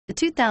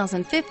The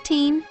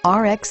 2015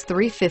 RX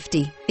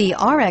 350. The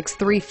RX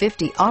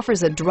 350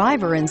 offers a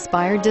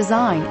driver-inspired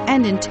design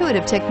and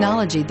intuitive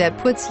technology that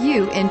puts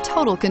you in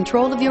total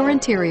control of your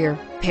interior.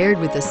 Paired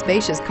with a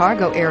spacious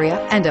cargo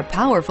area and a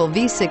powerful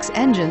V6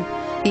 engine,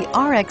 the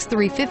RX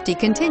 350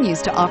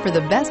 continues to offer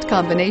the best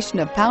combination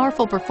of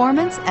powerful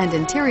performance and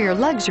interior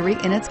luxury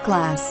in its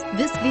class.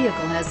 This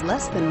vehicle has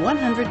less than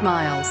 100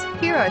 miles.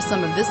 Here are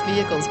some of this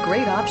vehicle's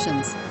great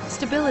options: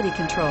 stability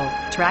control,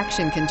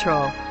 traction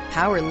control,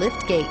 power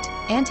liftgate,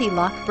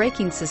 anti-lock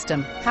braking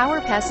system,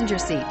 power passenger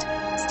seat,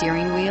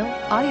 steering wheel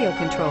audio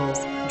controls,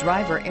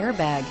 driver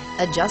airbag,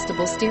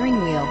 adjustable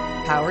steering wheel,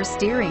 power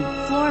steering,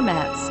 floor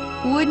mats.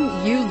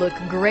 Wouldn't you look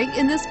great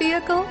in this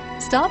vehicle?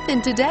 Stop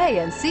in today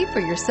and see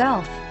for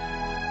yourself.